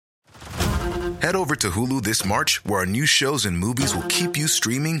Head over to Hulu this March, where our new shows and movies will keep you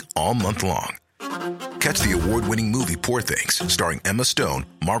streaming all month long. Catch the award-winning movie Poor Things, starring Emma Stone,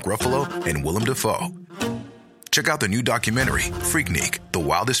 Mark Ruffalo, and Willem Dafoe. Check out the new documentary, Freaknik, The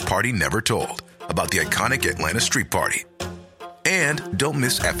Wildest Party Never Told, about the iconic Atlanta Street Party. And don't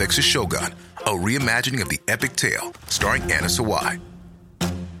miss FX's Shogun, a reimagining of the epic tale, starring Anna Sawai.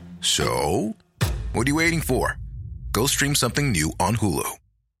 So, what are you waiting for? Go stream something new on Hulu.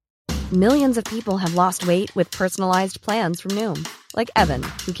 Millions of people have lost weight with personalized plans from Noom. Like Evan,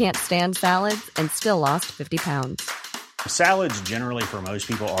 who can't stand salads and still lost 50 pounds. Salads generally for most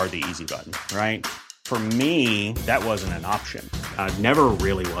people are the easy button, right? For me, that wasn't an option. I never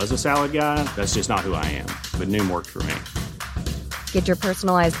really was a salad guy. That's just not who I am. But Noom worked for me. Get your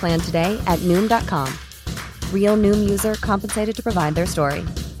personalized plan today at Noom.com. Real Noom user compensated to provide their story.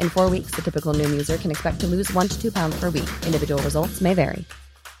 In 4 weeks, the typical Noom user can expect to lose 1 to 2 pounds per week. Individual results may vary.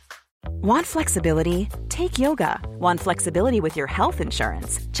 Want flexibility? Take yoga. Want flexibility with your health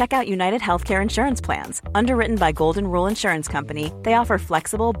insurance? Check out United Healthcare Insurance Plans. Underwritten by Golden Rule Insurance Company, they offer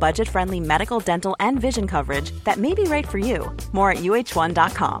flexible, budget-friendly medical, dental, and vision coverage that may be right for you. More at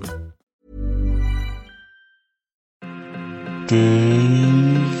uh1.com.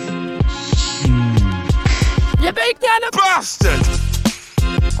 You big damn bastard!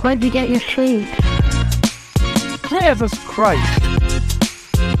 Where'd you get your sleep? Jesus Christ.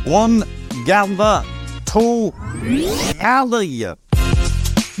 One gather, two alley.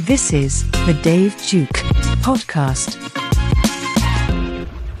 This is the Dave Duke podcast.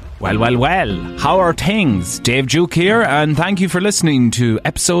 Well, how are things? Dave Duke here, and thank you for listening to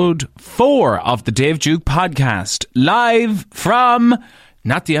episode 4 of the Dave Duke podcast, live from,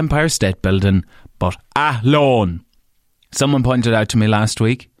 not the Empire State Building, but Athlone. Someone pointed out to me last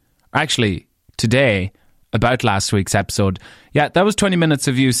week, actually today, about last week's episode. Yeah, that was 20 minutes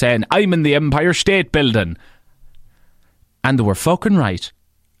of you saying, I'm in the Empire State Building. And they were fucking right.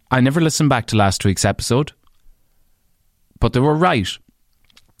 I never listened back to last week's episode, but they were right.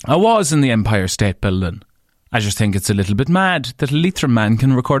 I was in the Empire State Building. I just think it's a little bit mad that a Leitrim man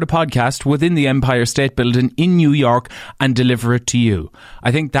can record a podcast within the Empire State Building in New York and deliver it to you.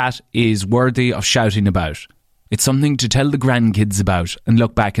 I think that is worthy of shouting about. It's something to tell the grandkids about and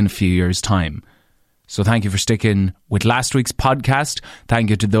look back in a few years' time. So thank you for sticking with last week's podcast. Thank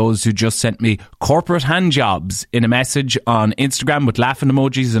you to those who just sent me corporate hand jobs in a message on Instagram with laughing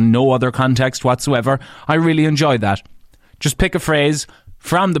emojis and no other context whatsoever. I really enjoyed that. Just pick a phrase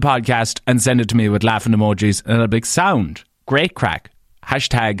from the podcast and send it to me with laughing emojis and a big sound. Great crack.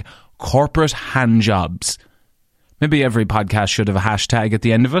 Hashtag corporate hand jobs. Maybe every podcast should have a hashtag at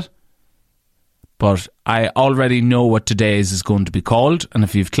the end of it. But I already know what today's is going to be called. And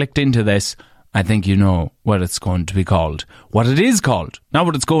if you've clicked into this, I think you know what it's going to be called. What it is called. Not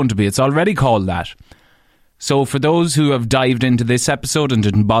what it's going to be. It's already called that. So for those who have dived into this episode and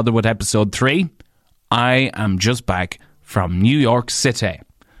didn't bother with episode 3, I am just back from New York City.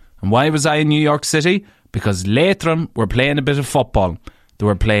 And why was I in New York City? Because Leitrim were playing a bit of football. They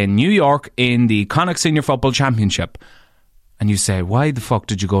were playing New York in the Connacht Senior Football Championship. And you say, why the fuck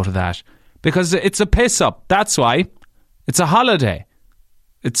did you go to that? Because it's a piss-up. That's why. It's a holiday.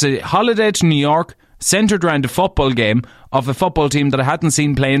 It's a holiday to New York, centred around a football game of a football team that I hadn't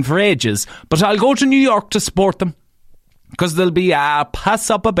seen playing for ages. But I'll go to New York to support them. Because there'll be a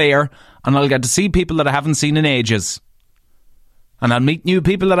pass up a bear and I'll get to see people that I haven't seen in ages. And I'll meet new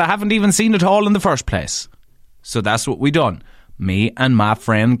people that I haven't even seen at all in the first place. So that's what we done. Me and my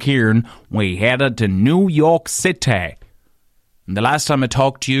friend Kieran, we headed to New York City. And the last time I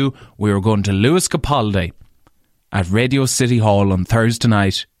talked to you, we were going to Lewis Capaldi at Radio City Hall on Thursday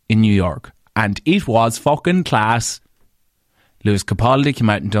night in New York. And it was fucking class. Lewis Capaldi came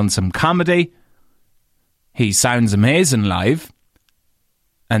out and done some comedy. He sounds amazing live.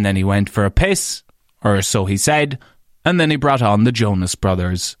 And then he went for a piss, or so he said. And then he brought on the Jonas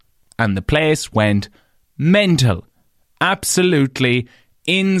Brothers. And the place went mental. Absolutely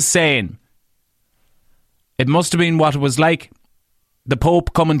insane. It must have been what it was like the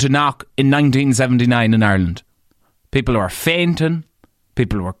Pope coming to knock in 1979 in Ireland. People were fainting.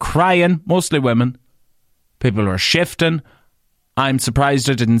 People were crying, mostly women. People were shifting. I'm surprised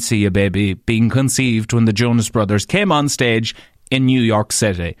I didn't see a baby being conceived when the Jonas Brothers came on stage in New York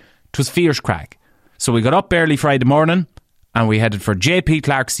City. It was fierce crack. So we got up early Friday morning and we headed for JP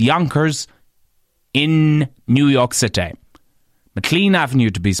Clark's Yonkers in New York City. McLean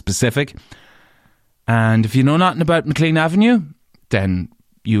Avenue to be specific. And if you know nothing about McLean Avenue, then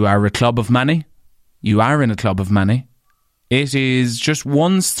you are a club of many. You are in a club of many. It is just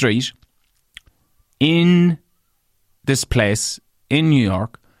one street in this place in New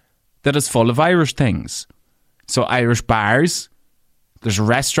York that is full of Irish things. So Irish bars. There's a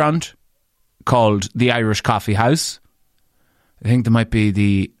restaurant called the Irish Coffee House. I think there might be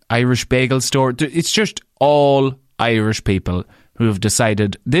the Irish Bagel Store. It's just all Irish people who have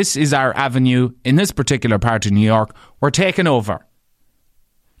decided this is our avenue in this particular part of New York. We're taking over.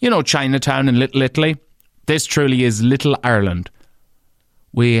 You know, Chinatown and Little Italy. This truly is Little Ireland.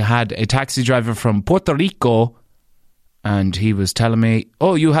 We had a taxi driver from Puerto Rico, and he was telling me,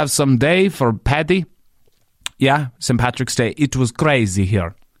 oh, you have some day for Paddy? Yeah, St. Patrick's Day. It was crazy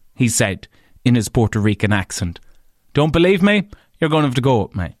here, he said in his Puerto Rican accent. Don't believe me? You're going to have to go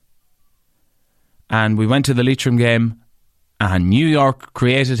with me. And we went to the Leitrim game, and New York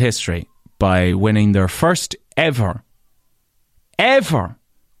created history by winning their first ever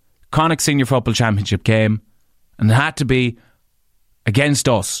Connacht Senior Football Championship game, and it had to be against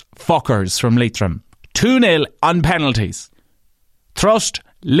us, fuckers from Leitrim. 2-0 on penalties. Thrust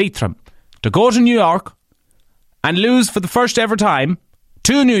Leitrim to go to New York and lose for the first ever time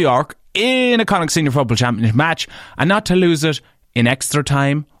to New York in a Connacht Senior Football Championship match, and not to lose it in extra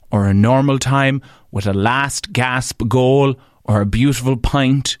time or a normal time with a last gasp goal or a beautiful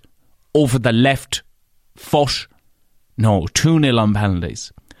pint over the left foot. No, 2-0 on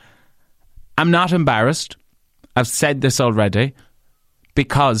penalties. I'm not embarrassed. I've said this already,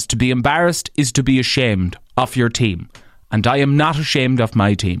 because to be embarrassed is to be ashamed of your team, and I am not ashamed of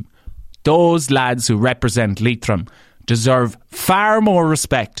my team. Those lads who represent Leitrim deserve far more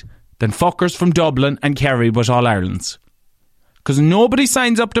respect than fuckers from Dublin and Kerry but All Ireland's. Because nobody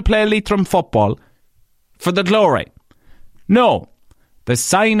signs up to play Leitrim football for the glory. No, they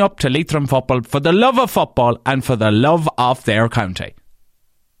sign up to Leitrim football for the love of football and for the love of their county.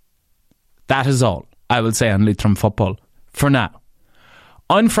 That is all I will say on Leitrim football for now.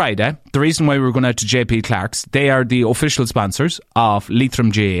 On Friday, the reason why we were going out to JP Clark's, they are the official sponsors of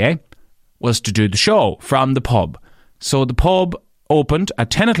Leitrim GAA, was to do the show from the pub. So the pub opened at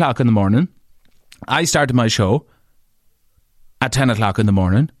 10 o'clock in the morning. I started my show at 10 o'clock in the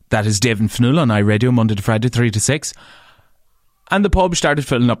morning. That is Dave and Fnul on iRadio, Monday to Friday, 3 to 6. And the pub started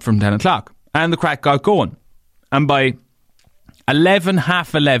filling up from 10 o'clock. And the crack got going. And by 11,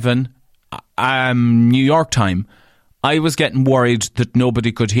 half 11, New York time, I was getting worried that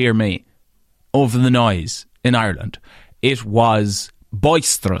nobody could hear me over the noise in Ireland. It was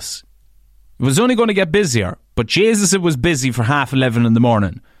boisterous. It was only going to get busier, but Jesus, it was busy for half 11 in the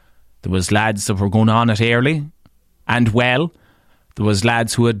morning. There was lads that were going on it early and well. There was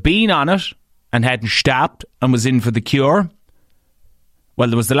lads who had been on it and hadn't stopped and was in for the cure. Well,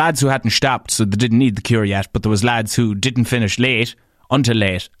 there was the lads who hadn't stopped, so they didn't need the cure yet, but there was lads who didn't finish late until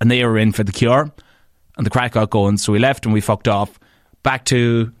late, and they were in for the cure. And the crack got going, so we left and we fucked off. Back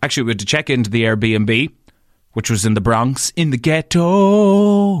to, actually we had to check into the Airbnb, which was in the Bronx, in the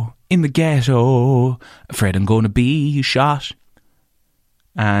ghetto, afraid I'm going to be shot.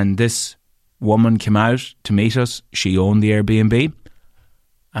 And this woman came out to meet us. She owned the Airbnb,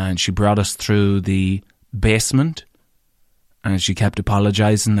 and she brought us through the basement, and she kept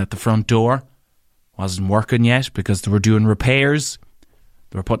apologising that the front door wasn't working yet because they were doing repairs.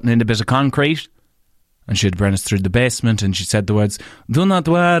 They were putting in a bit of concrete. And she'd bring us through the basement, and she said the words, "Do not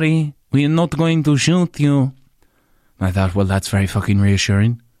worry, we are not going to shoot you." And I thought, well, that's very fucking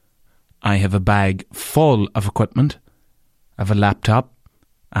reassuring. I have a bag full of equipment. I have a laptop.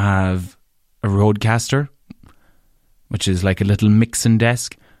 I have a Rodecaster, which is like a little mixing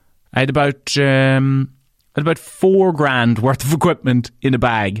desk. I had about $4,000 worth of equipment in a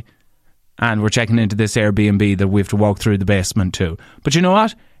bag, and we're checking into this Airbnb that we have to walk through the basement to. But you know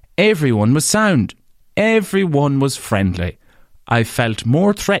what? Everyone was sound. Everyone was friendly. I felt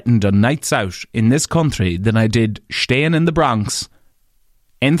more threatened on nights out in this country than I did staying in the Bronx,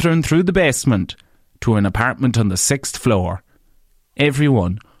 entering through the basement to an apartment on the 6th floor.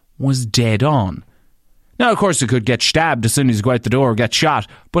 Everyone was dead on. Now, of course, you could get stabbed as soon as you go out the door or get shot,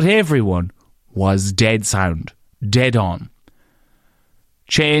 but everyone was dead sound, dead on.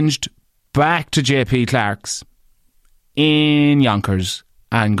 Changed back to JP Clark's in Yonkers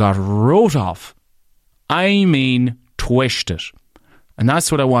and got wrote off. I mean, twisted. And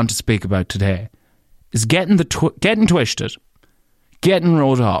that's what I want to speak about today, is getting twisted, getting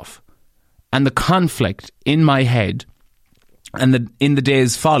wrote off, and the conflict in my head and in the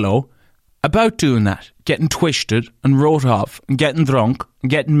days follow about doing that, getting twisted and wrote off and getting drunk and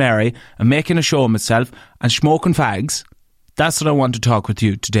getting merry and making a show of myself and smoking fags. That's what I want to talk with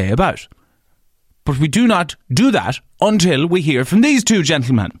you today about. But we do not do that until we hear from these two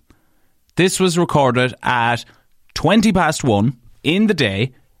gentlemen. This was recorded at 1:20 in the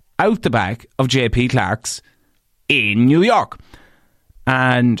day, out the back of JP Clark's in New York.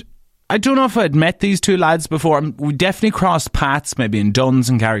 And I don't know if I'd met these two lads before. We definitely crossed paths, maybe in Duns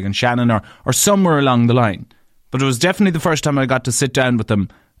and Carrick-on-Shannon or somewhere along the line. But it was definitely the first time I got to sit down with them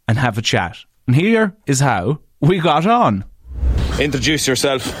and have a chat. And here is how we got on. Introduce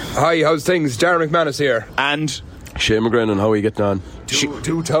yourself. Hi, how's things? Darren McManus here. And Shane McGrennan, how are you getting on?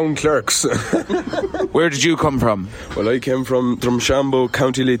 Two town clerks. Where did you come from? Well, I came from Drumshambo,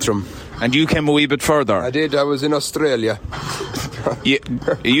 County Leitrim. And you came a wee bit further? I did, I was in Australia.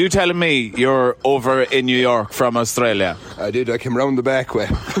 You telling me you're over in New York from Australia? I did, I came round the back way.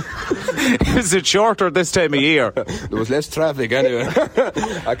 Is it shorter this time of year? There was less traffic anyway.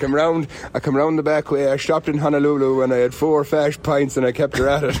 I come round the back way. I stopped in Honolulu and I had 4 flash pints and I kept her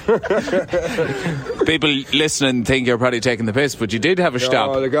at it. People listening think you're probably taking the piss, but you did have a stop.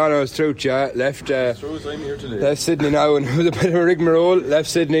 Oh, the God, I was through, yeah. Left Sydney now, and it was a bit of a rigmarole. Left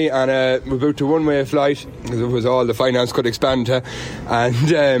Sydney and we booked a one-way flight because it was all the finance could expand to,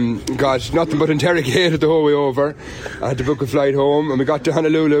 and got nothing but interrogated the whole way over. I had to book a flight home, and we got to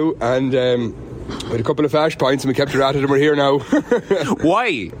Honolulu and we had a couple of flash pints and we kept her at it, and we're here now.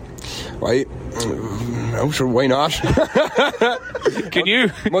 Why? No, sure, why not? Can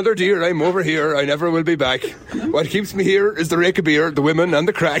you? Mother dear, I'm over here. I never will be back. What keeps me here is the rake of beer, the women and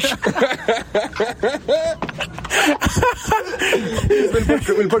the crack.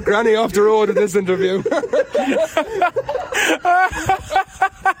 We'll put Granny off the road in this interview.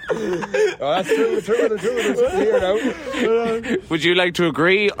 That's true. Here now. Would you like to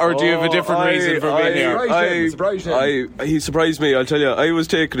agree, or do you have a different reason for being here? He surprised me, I'll tell you. I was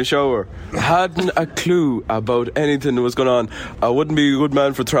taking a shower, hadn't a clue about anything that was going on. I wouldn't be a good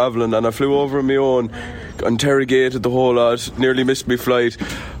man for travelling, and I flew over on my own, interrogated the whole lot, nearly missed my flight.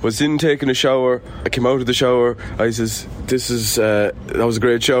 Was in taking a shower. I came out of the shower. I says, that was a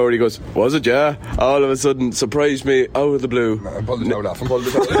great shower. He goes, was it? Yeah. All of a sudden surprised me out of the blue. I pulled it out off.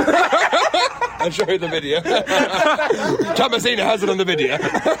 I'll show you the video. Thomasina has it on the video.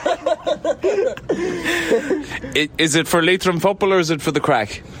 Is it for Leitrim football or is it for the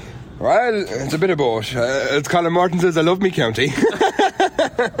crack? Well, it's a bit of both. As Colin Martin says, I love me county.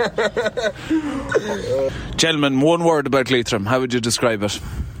 Gentlemen, one word about Leitrim. How would you describe it?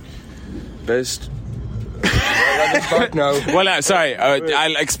 Best. Now. Well, sorry,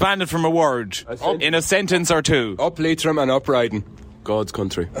 I'll expand it from a word. In a sentence or two. Up Leitrim and up Riding. God's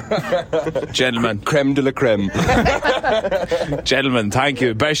country. Gentlemen. Creme de la creme. Gentlemen, thank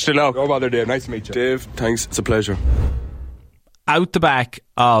you. Best of luck. No bother, Dave. Nice to meet you. Dave, thanks. It's a pleasure. Out the back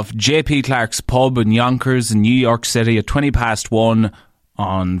of JP Clark's pub in Yonkers in New York City at 1:20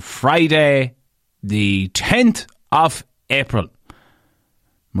 on Friday, the 10th of April.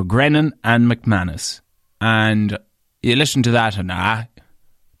 McGrennan and McManus. And you listen to that and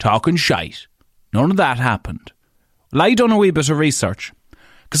talking shite. None of that happened. Well, I done a wee bit of research.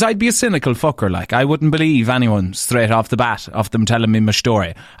 Because I'd be a cynical fucker, like. I wouldn't believe anyone straight off the bat of them telling me my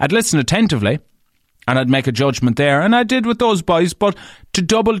story. I'd listen attentively and I'd make a judgment there, and I did with those boys, but to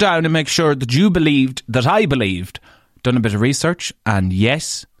double down and make sure that you believed that I believed, done a bit of research, and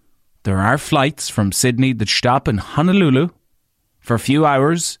yes, there are flights from Sydney that stop in Honolulu for a few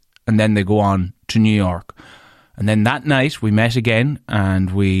hours and then they go on to New York. And then that night we met again and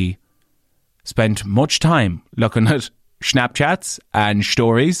we spent much time looking at Snapchats and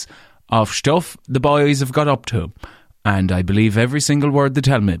stories of stuff the boys have got up to. And I believe every single word they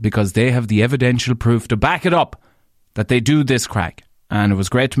tell me because they have the evidential proof to back it up that they do this crack. And it was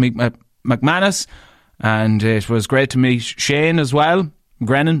great to meet McManus, and it was great to meet Shane as well.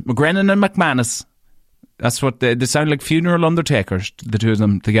 McGrennan and McManus. That's what they sound like funeral undertakers, the two of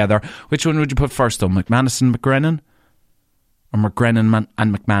them together. Which one would you put first though, McManus and McGrennan? Or McGrennan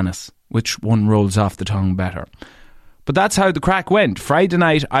and McManus? Which one rolls off the tongue better? But that's how the crack went. Friday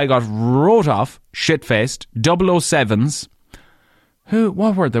night, I got wrote off, shit-faced, 007s.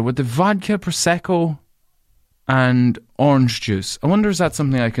 What were there? With the vodka, Prosecco, and orange juice. I wonder, is that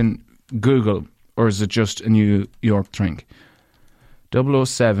something I can Google, or is it just a New York drink?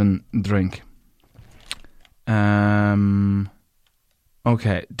 007 drink.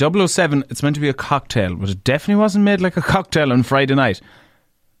 Okay, 007, it's meant to be a cocktail, but it definitely wasn't made like a cocktail on Friday night.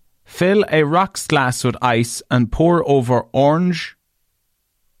 Fill a rocks glass with ice and pour over orange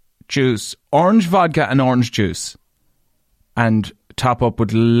juice, orange vodka and orange juice, and top up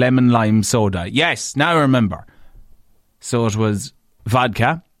with lemon lime soda. Yes, now I remember. So it was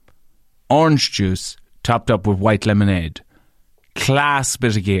vodka, orange juice, topped up with white lemonade. Class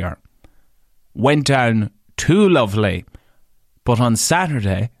bit of gear. Went down too lovely. But on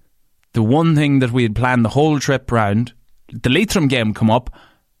Saturday, the one thing that we had planned the whole trip round, the Leitrim game come up,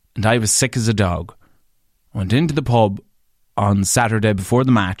 and I was sick as a dog. Went into the pub on Saturday before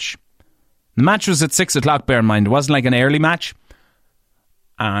the match, The match was at 6 o'clock, bear in mind. It wasn't like an early match.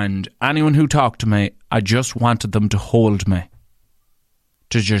 And anyone who talked to me, I just wanted them to hold me.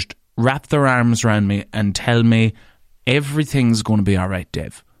 To just wrap their arms around me and tell me everything's going to be all right,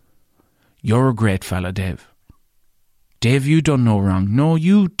 Dave. You're a great fella, Dave. Dave, you done no wrong. No,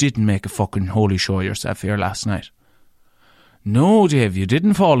 you didn't make a fucking holy show of yourself here last night. No, Dave, you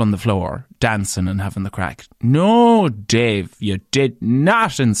didn't fall on the floor dancing and having the crack. No, Dave, you did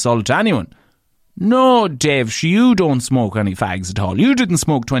not insult anyone. No, Dave, you don't smoke any fags at all. You didn't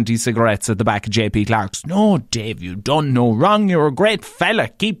smoke 20 cigarettes at the back of JP Clark's. No, Dave, you done no wrong. You're a great fella.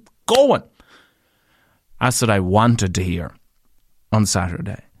 Keep going. That's what I wanted to hear on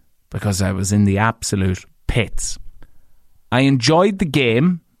Saturday, because I was in the absolute pits. I enjoyed the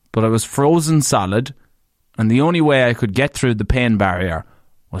game, but I was frozen solid, and the only way I could get through the pain barrier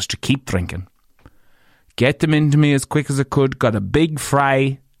was to keep drinking. Get them into me as quick as I could, got a big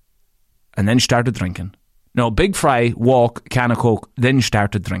fry, and then started drinking. No, big fry, walk, can of Coke, then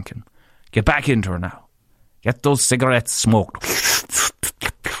started drinking. Get back into her now. Get those cigarettes smoked.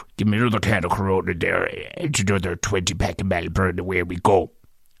 Give me another can of Corona there, another 20-pack of Marlboro, and away we go.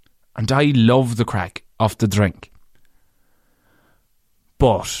 And I love the crack of the drink.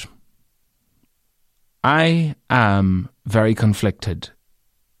 But I am very conflicted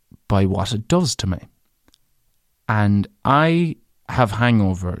by what it does to me. And I have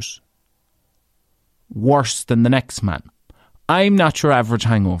hangovers worse than the next man. I'm not your average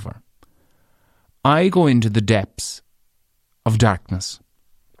hangover. I go into the depths of darkness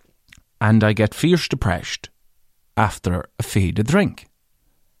and I get fierce depressed after a feed of drink.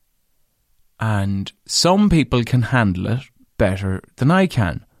 And some people can handle it better than I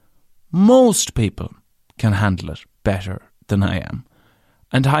can. Most people can handle it better than I am.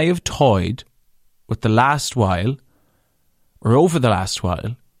 And I have toyed with the last while, or over the last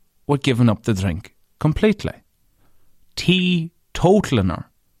while, with giving up the drink completely. Teetotaler.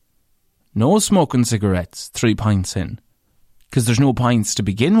 No smoking cigarettes 3 pints in, because there's no pints to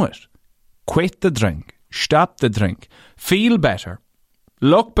begin with. Quit the drink. Stop the drink. Feel better.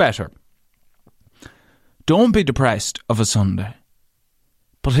 Look better. Don't be depressed of a Sunday.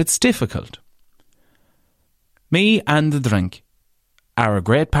 But it's difficult. Me and the drink are a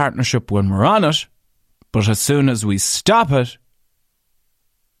great partnership when we're on it, but as soon as we stop it,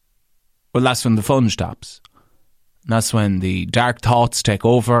 well, that's when the fun stops. And that's when the dark thoughts take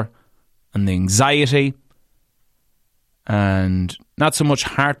over, and the anxiety, and not so much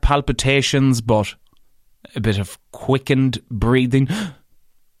heart palpitations, but a bit of quickened breathing.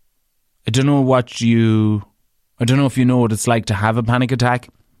 I don't know if you know what it's like to have a panic attack,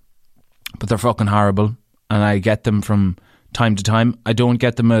 but they're fucking horrible, and I get them from time to time. I don't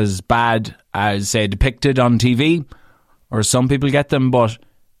get them as bad as, say, depicted on TV, or some people get them, but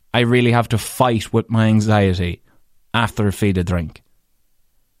I really have to fight with my anxiety after a feed of drink.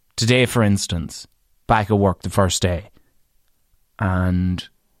 Today, for instance, back at work the first day, and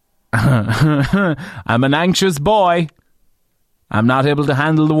I'm an anxious boy. I'm not able to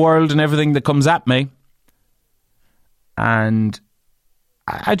handle the world and everything that comes at me. And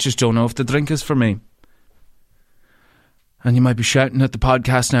I just don't know if the drink is for me. And you might be shouting at the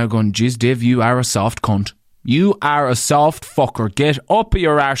podcast now going, "Jeez, Dave, you are a soft cunt. You are a soft fucker. Get up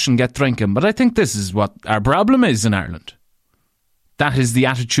your arse and get drinking." But I think this is what our problem is in Ireland. That is the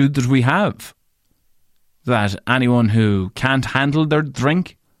attitude that we have. That anyone who can't handle their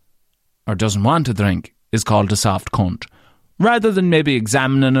drink or doesn't want to drink is called a soft cunt. Rather than maybe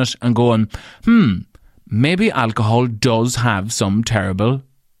examining it and going, maybe alcohol does have some terrible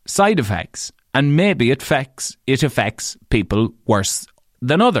side effects. And maybe it affects people worse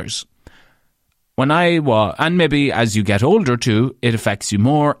than others. And maybe as you get older too, it affects you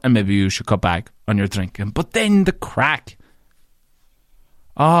more, and maybe you should cut back on your drinking. But then the crack.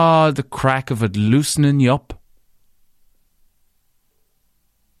 The crack of it loosening you up.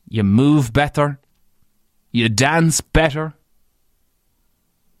 You move better. You dance better.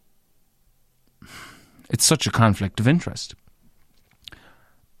 It's such a conflict of interest.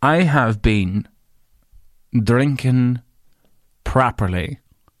 I have been drinking properly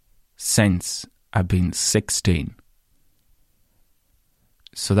since I've been 16.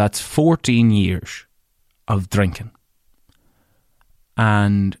 So that's 14 years of drinking.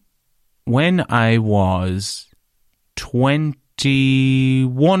 And when I was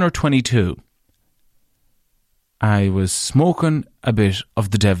 21 or 22, I was smoking a bit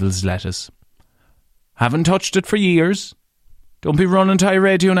of the devil's lettuce. Haven't touched it for years. Don't be running to your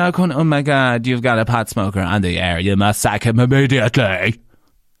radio now going, "Oh my God, you've got a pot smoker on the air. You must sack him immediately."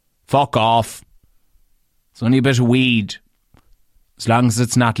 Fuck off. It's only a bit of weed. As long as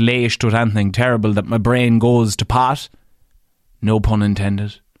it's not laced with anything terrible that my brain goes to pot, no pun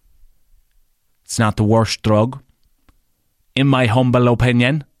intended. It's not the worst drug, in my humble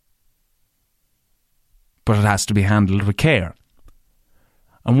opinion. But it has to be handled with care.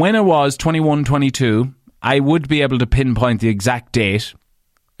 And when I was 21, 22, I would be able to pinpoint the exact date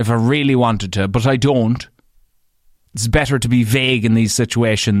if I really wanted to, but I don't. It's better to be vague in these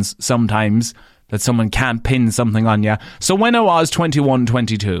situations sometimes, that someone can't pin something on you. So when I was 21,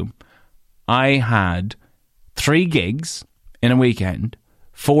 22, I had 3 gigs in a weekend,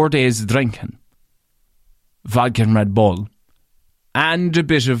 4 days of drinking, vodka and Red Bull, and a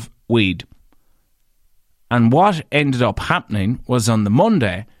bit of weed. And what ended up happening was on the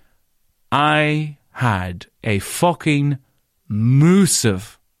Monday, I had a fucking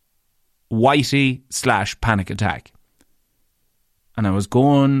massive whitey/panic attack. And I was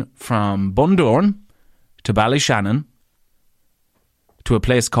going from Bundoran to Ballyshannon to a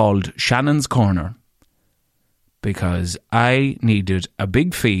place called Shannon's Corner because I needed a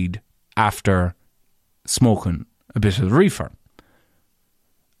big feed after smoking a bit of reefer.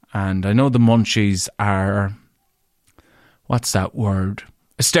 And I know the munchies are, what's that word?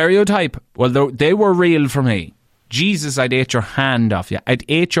 A stereotype. Well, they were real for me. Jesus, I'd ate your hand off you. I'd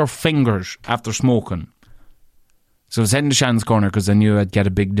ate your fingers after smoking. So I was heading to Shannon's Corner because I knew I'd get a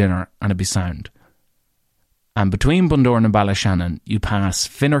big dinner and it'd be sound. And between Bundoran and Ballyshannon, you pass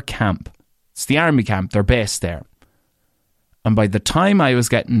Finner Camp. It's the army camp. They're based there. And by the time I was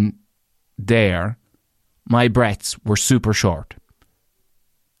getting there, my breaths were super short.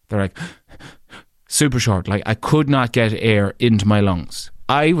 They're like, super short. Like, I could not get air into my lungs.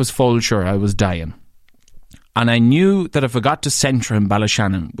 I was full sure I was dying. And I knew that if I got to Centra in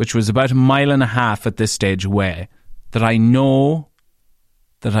Ballyshannon, which was about 1.5 miles at this stage away, that I'd know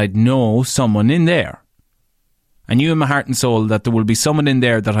someone in there. I knew in my heart and soul that there will be someone in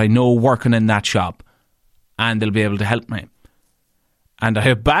there that I know working in that shop, and they'll be able to help me. And I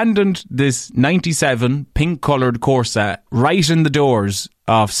abandoned this 97 pink-coloured Corsa right in the doors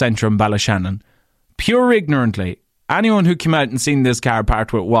of Centra in Ballyshannon, pure ignorantly. Anyone who came out and seen this car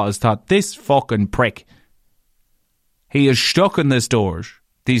parked where it was thought, this fucking prick, he is stuck in these doors.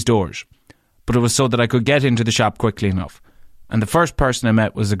 But it was so that I could get into the shop quickly enough. And the first person I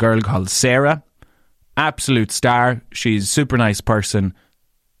met was a girl called Sarah. Absolute star. She's a super nice person.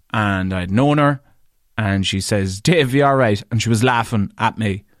 And I'd known her. And she says, Dave, you all right? And she was laughing at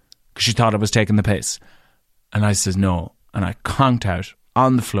me because she thought I was taking the piss. And I says, no. And I conked out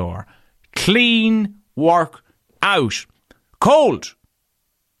on the floor. Clean work out. Cold.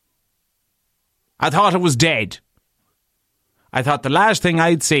 I thought it was dead. I thought the last thing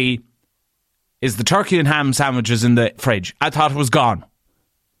I'd see is the turkey and ham sandwiches in the fridge. I thought it was gone.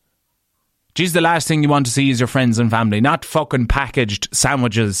 Geez, the last thing you want to see is your friends and family, not fucking packaged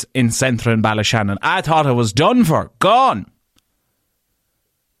sandwiches in Centra and Ballyshannon. I thought I was done for. Gone.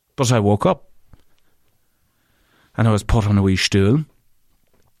 But I woke up. And I was put on a wee stool.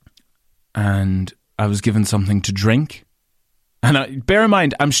 And I was given something to drink. And bear in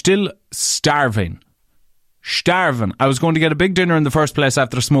mind, I'm still starving. I was going to get a big dinner in the first place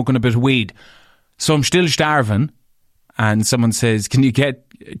after smoking a bit of weed. So I'm still starving. And someone says,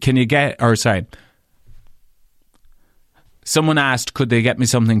 someone asked, could they get me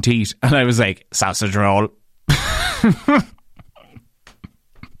something to eat? And I was like, sausage roll.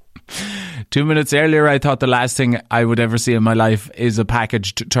 2 minutes earlier, I thought the last thing I would ever see in my life is a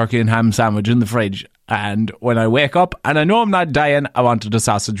packaged turkey and ham sandwich in the fridge. And when I wake up, and I know I'm not dying, I wanted a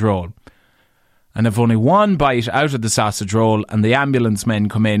sausage roll. And I've only one bite out of the sausage roll, and the ambulance men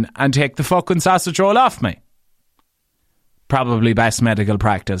come in and take the fucking sausage roll off me. Probably best medical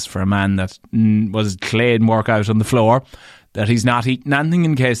practice for a man that was clean work out on the floor, that he's not eating anything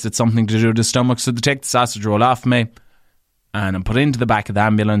in case it's something to do with his stomach. So they take the sausage roll off me, and I'm put into the back of the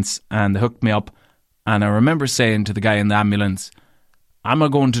ambulance, and they hooked me up. And I remember saying to the guy in the ambulance, am I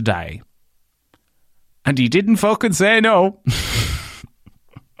going to die? And he didn't fucking say no.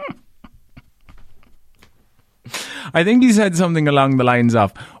 I think he said something along the lines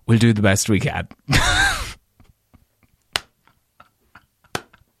of, we'll do the best we can.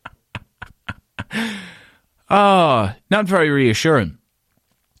 Oh, not very reassuring.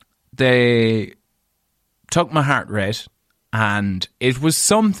 They took my heart rate and it was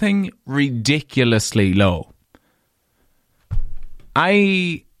something ridiculously low.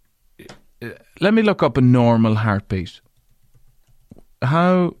 Let me look up a normal heartbeat.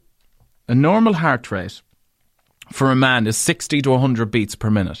 How a normal heart rate for a man is 60 to 100 beats per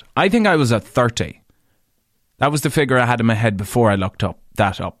minute. I think I was at 30. That was the figure I had in my head before I looked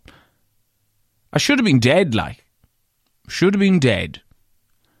that up. I should have been dead, like. should have been dead.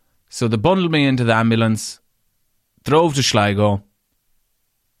 So they bundled me into the ambulance, drove to Sligo,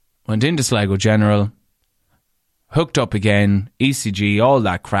 went into Sligo General, hooked up again, ECG, all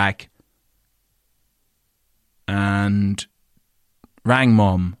that crack, and rang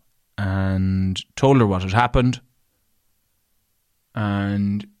Mum and told her what had happened.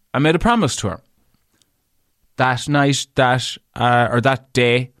 And I made a promise to her that night, or that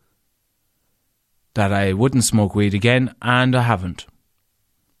day, that I wouldn't smoke weed again, and I haven't.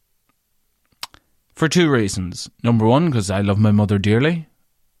 For 2 reasons. Number 1, because I love my mother dearly,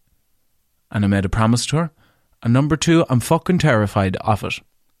 and I made a promise to her. And number 2, I'm fucking terrified of it.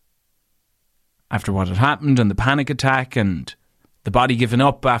 After what had happened, and the panic attack, and the body giving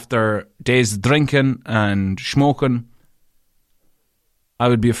up after days of drinking and smoking, I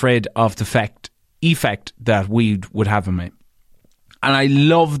would be afraid of the effect that weed would have on me. And I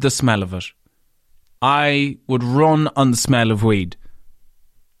love the smell of it. I would run on the smell of weed.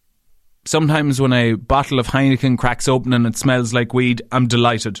 Sometimes when a bottle of Heineken cracks open and it smells like weed, I'm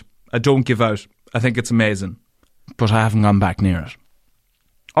delighted. I don't give out. I think it's amazing. But I haven't gone back near it.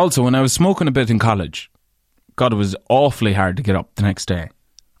 Also, when I was smoking a bit in college, God, it was awfully hard to get up the next day.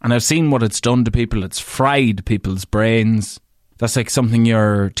 And I've seen what it's done to people. It's fried people's brains. That's like something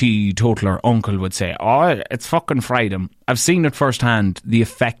your teetotaler uncle would say. Oh, it's fucking fried them. I've seen it firsthand, the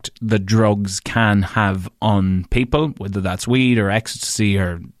effect the drugs can have on people, whether that's weed or ecstasy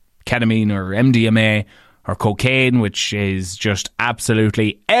or ketamine or MDMA or cocaine, which is just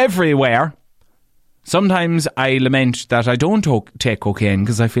absolutely everywhere. Sometimes I lament that I don't take cocaine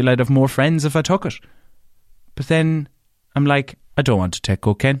because I feel I'd have more friends if I took it. But then I'm like, I don't want to take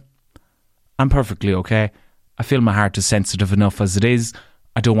cocaine. I'm perfectly okay. I feel my heart is sensitive enough as it is.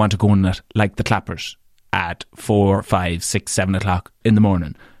 I don't want to go on it like the clappers at 4, 5, 6, 7 o'clock in the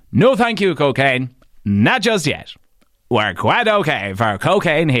morning. No thank you, cocaine. Not just yet. We're quite okay for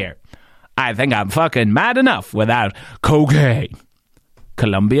cocaine here. I think I'm fucking mad enough without cocaine.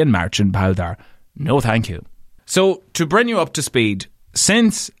 Colombian marching powder. No thank you. So, to bring you up to speed,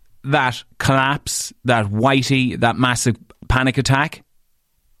 since that collapse, that whitey, that massive panic attack,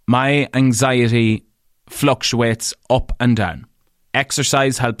 my anxiety fluctuates up and down.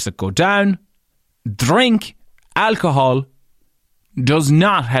 Exercise helps it go down. Drink, alcohol, does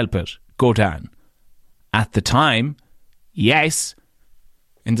not help it go down. At the time, yes.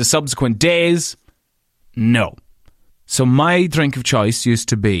 In the subsequent days, no. So my drink of choice used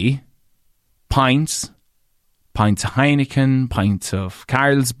to be pints of Heineken, pints of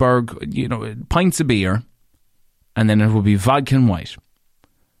Carlsberg, pints of beer, and then it would be vodka and white.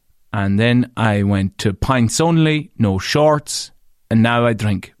 And then I went to pints only, no shorts, and now I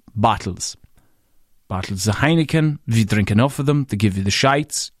drink bottles. Bottles of Heineken, if you drink enough of them, they give you the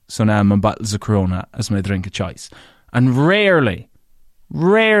shites, so now I'm on bottles of Corona as my drink of choice. And rarely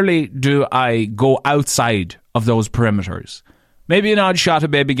do I go outside of those perimeters. Maybe an odd shot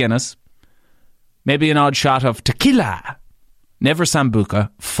of Baby Guinness, maybe an odd shot of tequila. Never Sambuca.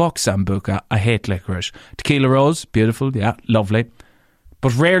 Fuck Sambuca. I hate licorice. Tequila Rose, beautiful, yeah, lovely.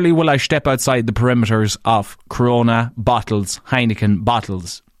 But rarely will I step outside the perimeters of Corona, bottles, Heineken,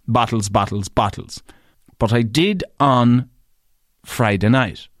 bottles. But I did on Friday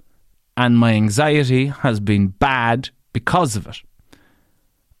night. And my anxiety has been bad because of it.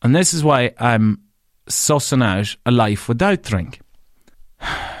 And this is why I'm sussing out a life without drink.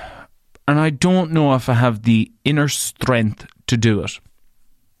 And I don't know if I have the inner strength to do it.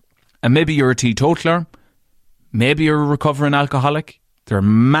 And maybe you're a teetotaler. Maybe you're a recovering alcoholic. There are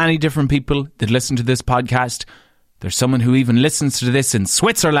many different people that listen to this podcast. There's someone who even listens to this in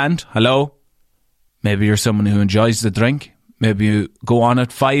Switzerland. Hello. Maybe you're someone who enjoys the drink. Maybe you go on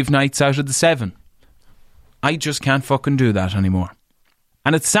it 5 nights out of the 7. I just can't fucking do that anymore.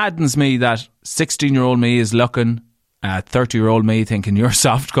 And it saddens me that 16-year-old me is looking at 30-year-old me thinking, you're a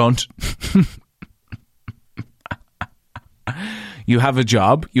soft cunt. You have a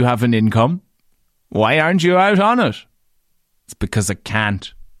job. You have an income. Why aren't you out on it? It's because I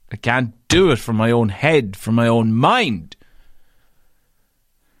can't. I can't do it from my own head, from my own mind.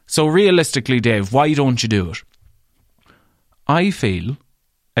 So realistically, Dave, why don't you do it? I feel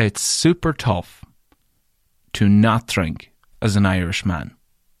it's super tough to not drink as an Irish man.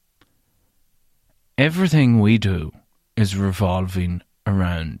 Everything we do is revolving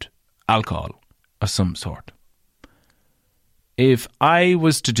around alcohol of some sort. If I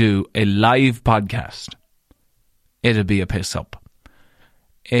was to do a live podcast, it'd be a piss up.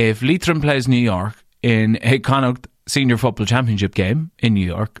 If Leitrim plays New York in a Connacht Senior Football Championship game in New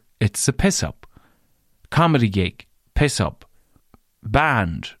York, it's a piss up. Comedy gig, piss up.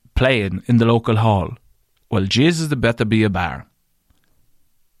 Band playing in the local hall, Well, Jesus, there better be a bar.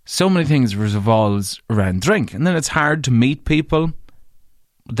 So many things revolves around drink, and then it's hard to meet people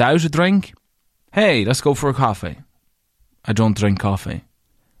without a drink. Hey, let's go for a coffee. I don't drink coffee.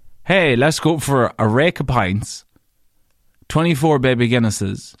 Hey, let's go for a rake of pints, 24 baby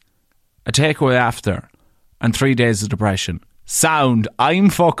Guinnesses, a takeaway after, and 3 days of depression. Sound, I'm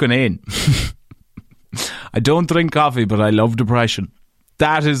fucking in. I don't drink coffee, but I love depression.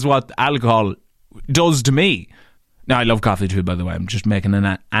 That is what alcohol does to me. Now, I love coffee too, by the way. I'm just making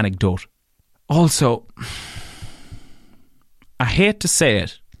an anecdote. Also, I hate to say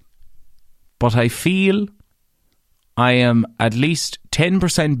it, but I feel I am at least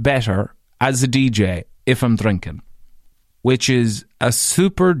 10% better as a DJ if I'm drinking, which is a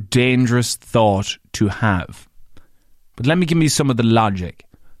super dangerous thought to have. But let me give you some of the logic.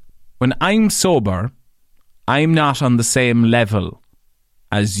 When I'm sober, I'm not on the same level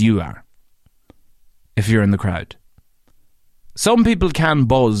as you are, if you're in the crowd. Some people can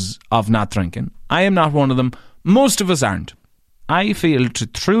buzz off not drinking. I am not one of them. Most of us aren't. I feel to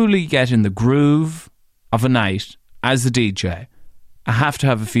truly get in the groove of a night as a DJ, I have to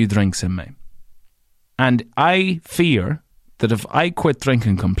have a few drinks in me. And I fear that if I quit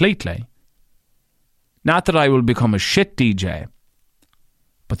drinking completely, not that I will become a shit DJ,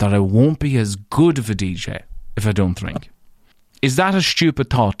 but that I won't be as good of a DJ if I don't drink. Is that a stupid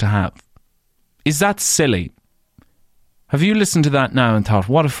thought to have? Is that silly? Have you listened to that now and thought,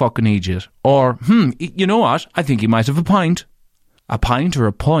 what a fucking idiot? Or, you know what? I think he might have a pint. A pint or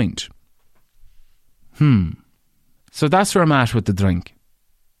a point? So that's where I'm at with the drink.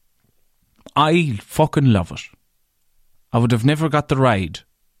 I fucking love it. I would have never got the ride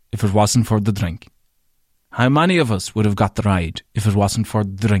if it wasn't for the drink. How many of us would have got the ride if it wasn't for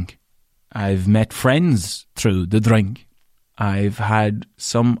the drink? I've met friends through the drink. I've had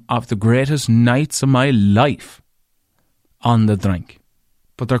some of the greatest nights of my life on the drink.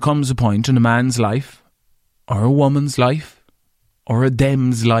 But there comes a point in a man's life, or a woman's life, or a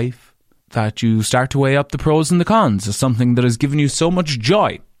them's life, that you start to weigh up the pros and the cons of something that has given you so much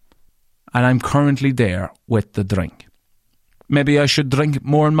joy. And I'm currently there with the drink. Maybe I should drink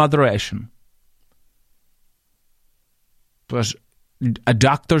more in moderation. But a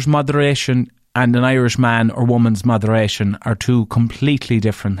doctor's moderation and an Irish man or woman's moderation are two completely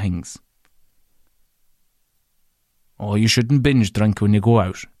different things. Oh, you shouldn't binge drink when you go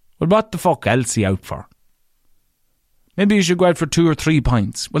out. Well, what the fuck else are you out for? Maybe you should go out for 2 or 3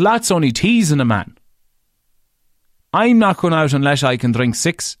 pints. Well, that's only teasing a man. I'm not going out unless I can drink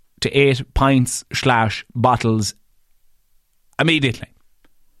 6 to 8 pints / bottles immediately.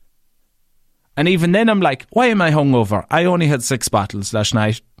 And even then I'm like, why am I hungover? I only had 6 bottles last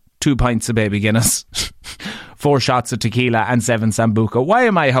night, 2 pints of baby Guinness, 4 shots of tequila and 7 Sambuca. Why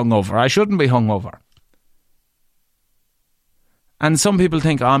am I hungover? I shouldn't be hungover. And some people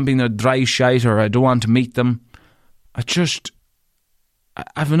think, I'm being a dry shite or I don't want to meet them. I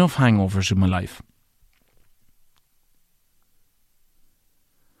have enough hangovers in my life.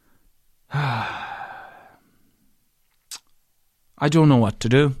 I don't know what to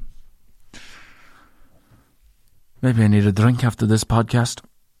do. Maybe I need a drink after this podcast.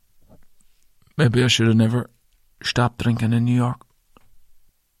 Maybe I should have never stopped drinking in New York.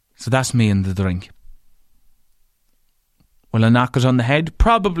 So that's me and the drink. Will I knock it on the head?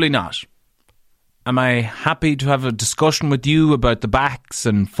 Probably not. Am I happy to have a discussion with you about the backs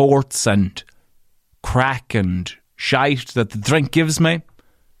and forths and crack and shite that the drink gives me?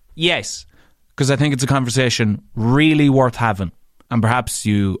 Yes, because I think it's a conversation really worth having. And perhaps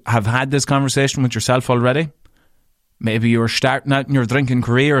you have had this conversation with yourself already. Maybe you're starting out in your drinking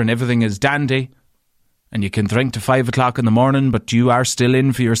career and everything is dandy and you can drink to 5 o'clock in the morning, but you are still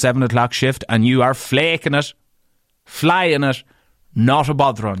in for your 7 o'clock shift and you are flaking it, flying it, not a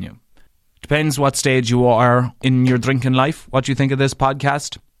bother on you. Depends what stage you are in your drinking life. What do you think of this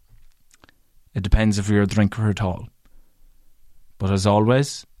podcast? It depends if you're a drinker at all. But as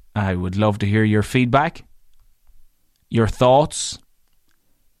always, I would love to hear your feedback, your thoughts,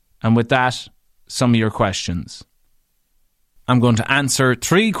 and with that, some of your questions. I'm going to answer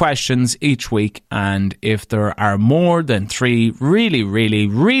 3 questions each week, and if there are more than 3 really, really,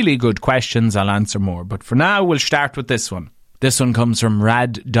 really good questions, I'll answer more. But for now, we'll start with this one. This one comes from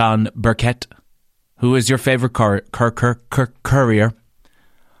Rad Don Burkett. Who is your favourite courier?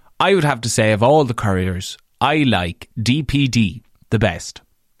 I would have to say, of all the couriers, I like DPD the best.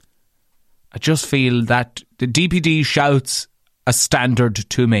 I just feel that the DPD shouts a standard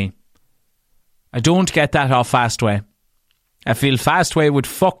to me. I don't get that off Fastway. I feel Fastway would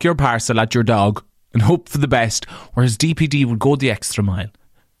fuck your parcel at your dog and hope for the best, whereas DPD would go the extra mile.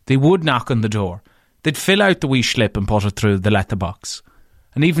 They would knock on the door. they'd fill out the wee slip and put it through the letterbox.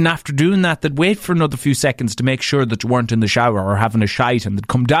 And even after doing that, they'd wait for another few seconds to make sure that you weren't in the shower or having a shite, and they'd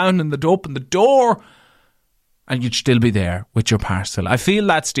come down and they'd open the door and you'd still be there with your parcel. I feel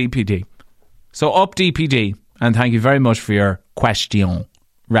that's DPD. So up DPD, and thank you very much for your question,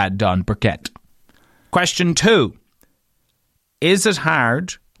 Radon Burkett. Question 2. Is it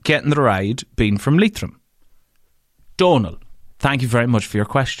hard getting the ride being from Leitrim? Donal, thank you very much for your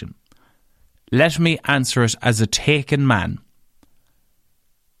question. Let me answer it as a taken man.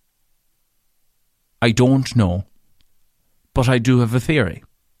 I don't know, but I do have a theory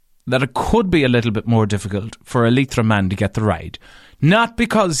that it could be a little bit more difficult for a Leitrim man to get the ride. Not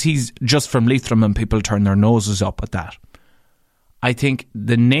because he's just from Leitrim and people turn their noses up at that. I think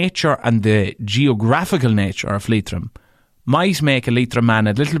the nature and the geographical nature of Leitrim might make a Leitrim man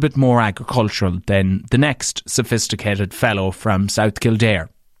a little bit more agricultural than the next sophisticated fellow from South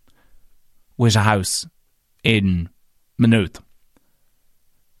Kildare with a house in Maynooth.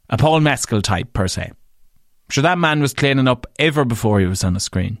 A Paul Mescal type, per se. Sure, that man was cleaning up ever before he was on a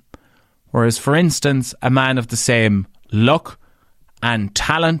screen. Whereas, for instance, a man of the same look and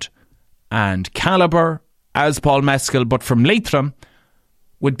talent and calibre as Paul Mescal, but from Leitrim,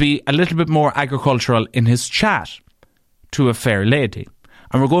 would be a little bit more agricultural in his chat to a fair lady.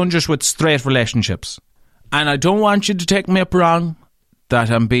 And we're going just with straight relationships. And I don't want you to take me up wrong that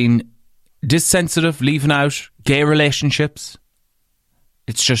I'm being dissensitive, leaving out gay relationships.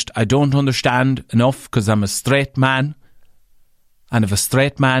 It's just I don't understand enough because I'm a straight man. And if a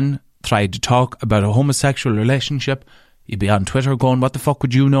straight man tried to talk about a homosexual relationship, you'd be on Twitter going, what the fuck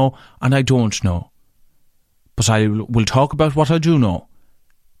would you know? And I don't know. But I will talk about what I do know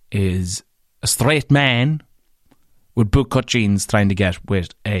is a straight man with bootcut jeans trying to get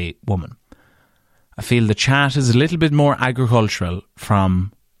with a woman. I feel the chat is a little bit more agricultural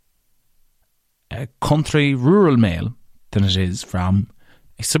from a country rural male than it is from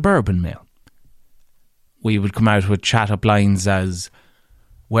a suburban male. We would come out with chat up lines as,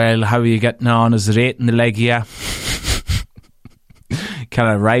 well, how are you getting on? Is it 8 in the leg, yeah? Can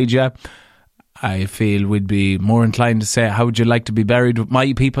I ride you? I feel we'd be more inclined to say, how would you like to be buried with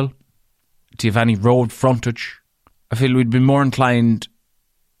my people? Do you have any road frontage? I feel we'd be more inclined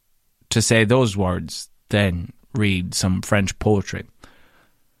to say those words than read some French poetry.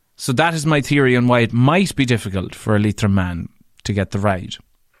 So that is my theory on why it might be difficult for a Leitrim man to get the ride.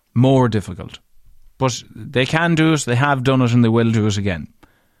 More difficult. But they can do it, they have done it, and they will do it again.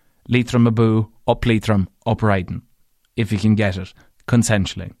 Leitrim Abu, up Leitrim, up riding. If you can get it,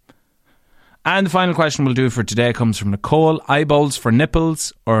 consensually. And the final question we'll do for today comes from Nicole. Eyeballs for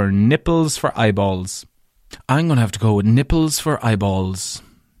nipples or nipples for eyeballs? I'm going to have to go with nipples for eyeballs.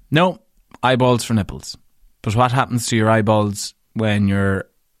 No, eyeballs for nipples. But what happens to your eyeballs when your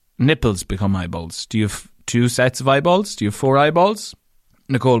nipples become eyeballs? Do you have 2 sets of eyeballs? Do you have 4 eyeballs?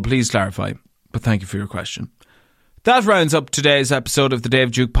 Nicole, please clarify. But thank you for your question. That rounds up today's episode of the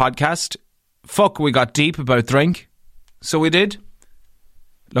Dave Duke podcast. Fuck, we got deep about drink. So we did.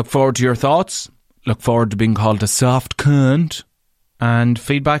 Look forward to your thoughts. Look forward to being called a soft cunt. And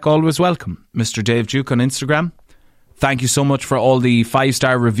feedback always welcome. Mr. Dave Duke on Instagram. Thank you so much for all the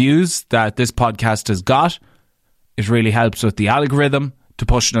 5-star reviews that this podcast has got. It really helps with the algorithm to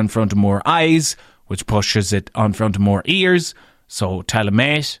push it in front of more eyes, which pushes it on front of more ears. So tell a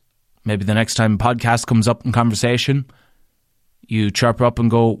mate. Maybe the next time a podcast comes up in conversation, you chirp up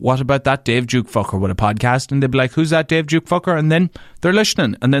and go, what about that Dave Duke fucker with a podcast? And they'll be like, who's that Dave Duke fucker? And then they're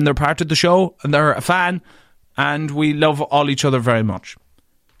listening. And then they're part of the show. And they're a fan. And we love all each other very much.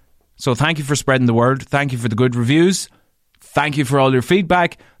 So thank you for spreading the word. Thank you for the good reviews. Thank you for all your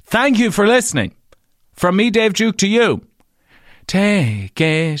feedback. Thank you for listening. From me, Dave Duke, to you. Take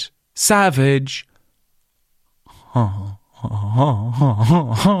it, savage.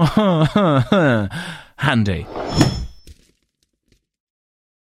 Handy.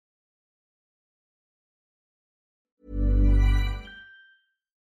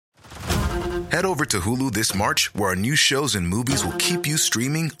 Head over to Hulu this March, where our new shows and movies will keep you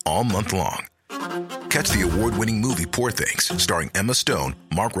streaming all month long. Catch the award-winning movie Poor Things, starring Emma Stone,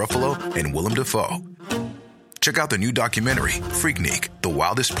 Mark Ruffalo, and Willem Dafoe. Check out the new documentary, Freaknik, The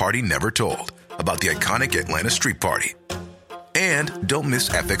Wildest Party Never Told, about the iconic Atlanta Street Party. And don't miss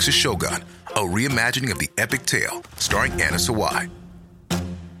FX's Shogun, a reimagining of the epic tale, starring Anna Sawai.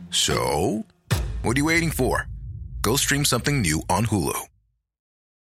 So, what are you waiting for? Go stream something new on Hulu.